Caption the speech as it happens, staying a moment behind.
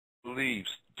believe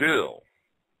still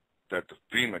that the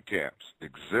FEMA camps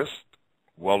exist,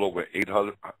 well over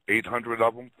 800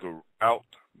 of them throughout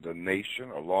the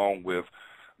nation, along with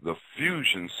the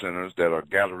fusion centers that are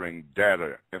gathering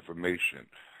data, information,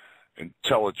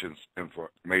 intelligence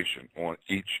information on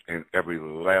each and every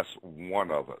last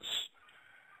one of us.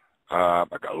 I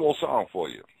got a little song for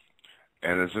you,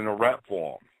 and it's in a rap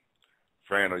form.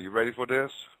 Fran, are you ready for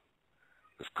this?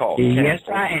 It's called Yes,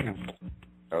 I am.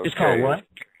 Okay. It's called what?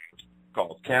 It's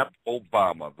called Camp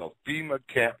Obama, the FEMA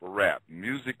Camp Rap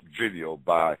music video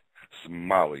by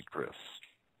Smiley Chris.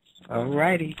 All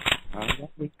righty. I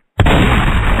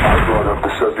brought up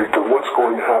the subject of what's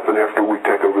going to happen after we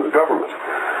take over the government.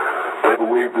 They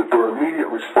believe that their immediate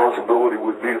responsibility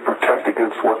would be to protect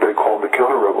against what they call the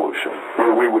counter-revolution,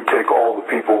 where we would take all the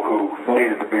people who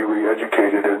needed to be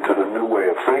re-educated into the new way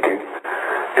of thinking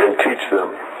and teach them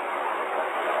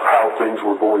how things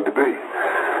were going to be.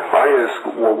 I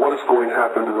ask, well, what is going to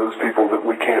happen to those people that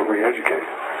we can't re-educate,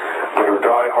 that are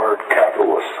die-hard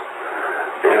capitalists?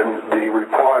 And the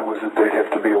reply was that they'd have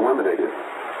to be eliminated.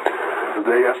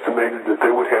 They estimated that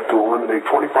they would have to eliminate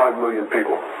 25 million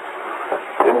people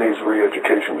in these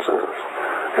re-education centers.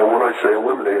 And when I say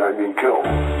eliminate, I mean kill.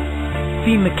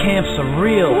 FEMA camps are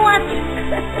real. What?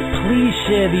 Please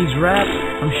share these raps.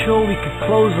 I'm sure we could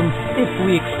close them if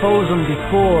we expose them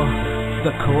before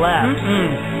the collapse.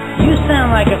 You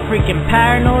sound like a freaking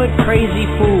paranoid, crazy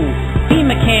fool.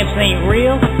 FEMA camps ain't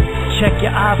real. Check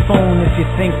your iPhone if you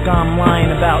think I'm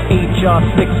lying about HR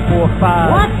 645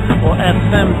 What? or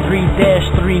FM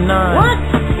 3-39. What?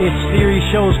 If theory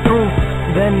shows proof,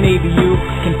 then maybe you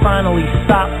can finally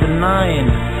stop denying.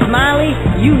 Smiley,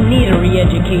 you need a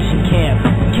re-education camp.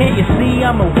 Can't you see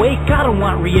I'm awake? I don't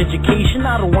want re-education.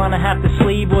 I don't want to have to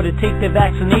slave or to take their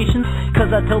vaccinations. Cause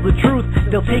I tell the truth,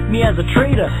 they'll take me as a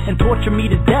traitor and torture me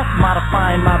to death,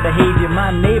 modifying my behavior.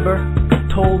 My neighbor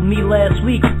told me last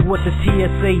week what the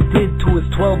TSA did to his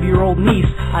 12-year-old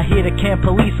niece. I hear the camp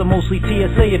police are mostly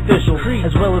TSA officials,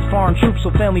 as well as foreign troops,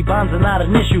 so family bonds are not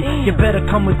an issue. You better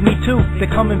come with me too, they're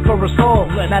coming for us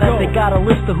all. Now that they got a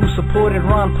list of who supported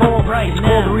Ron Paul, it's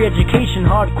called re-education,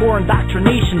 hardcore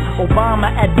indoctrination,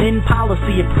 Obama admin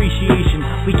policy appreciation.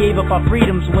 We gave up our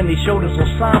freedoms when they showed us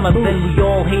Osama, then we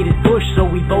all hated Bush, so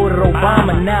we voted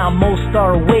Obama. Now most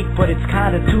are awake, but it's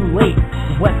kinda too late.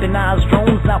 Weaponized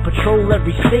drones now patrol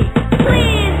every state.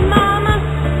 Please, Mama.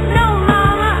 No,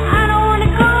 Mama. I don't want to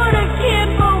go to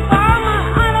Camp Obama.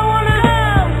 I don't want to go.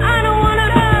 I don't want to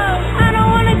go. I don't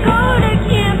want to go to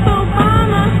Camp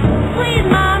Obama. Please,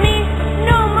 Mommy.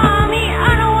 No, Mommy.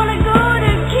 I don't want to go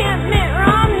to Camp Mitt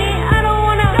Romney. I don't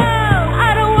want to go.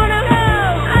 I don't want to go.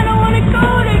 I don't want to go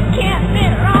to Camp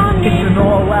Mitt Romney. It's an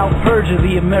all-out purge of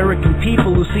the American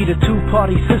people who see the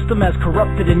two-party system as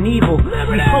corrupted and evil.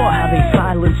 We saw how they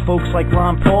silenced folks like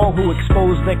Ron Paul who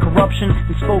exposed their corruption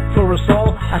and spoke for us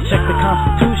all. I checked the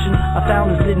Constitution, our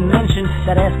founders didn't mention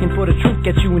that asking for the truth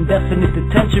gets you indefinite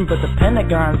detention. But the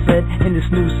Pentagon said in this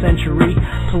new century,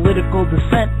 political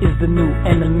dissent is the new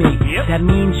enemy. That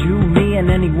means you, me, and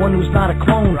anyone who's not a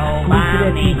clone. Glued to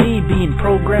their TV, being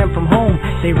programmed from home.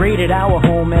 They raided our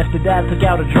home after Dad took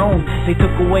out a drone. They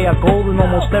took away our gold and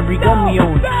almost every gun we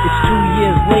own. It's 2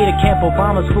 years later, Camp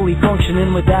Obama's fully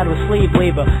functioning with Dad with slave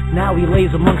labor. Now he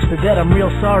lays amongst the dead. I'm real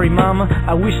sorry, Mama.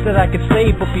 I wish that I could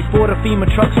stay, but before the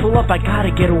FEMA trucks pull up, I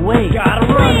gotta get away. Gotta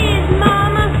run. Please,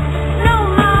 Mama. No,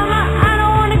 Mama. I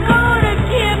don't want to go to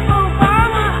Camp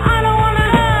Obama. I don't want to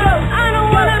go. I don't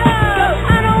want to go.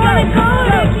 I don't want to go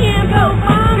to Camp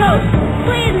Obama.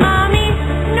 Please, Mommy.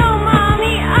 No,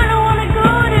 Mommy. I don't want to go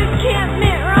to Camp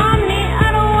Mitt Romney. I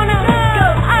don't want to go.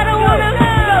 I don't want to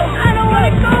go. I don't want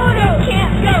to go to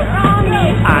Camp Mitt Romney.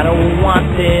 I don't want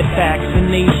their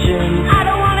vaccinations. I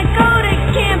don't want to go to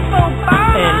Camp Obama.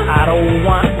 And I don't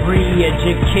want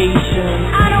re-education.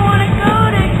 I don't want to go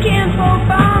to Camp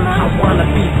Obama. I wanna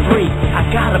be free, I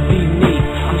gotta be me.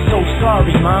 I'm so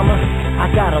sorry, Mama,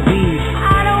 I gotta leave.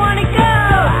 I don't want to go.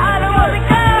 I don't want to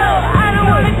go. I don't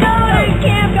want to go to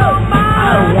Camp Obama. I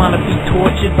don't wanna be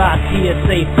tortured by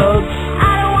TSA thugs.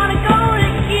 I don't want to go to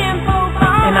Camp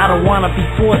Obama. And I don't wanna be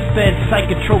force-fed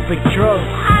psychotropic drugs.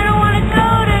 I don't want to go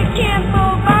to Camp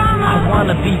Obama. I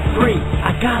wanna be free,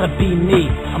 I gotta be me.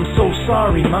 I'm so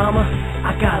sorry, Mama,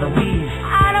 I gotta leave.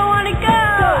 I don't want to go.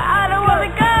 I don't want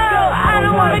to go. I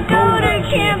don't want to go to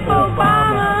Camp Obama.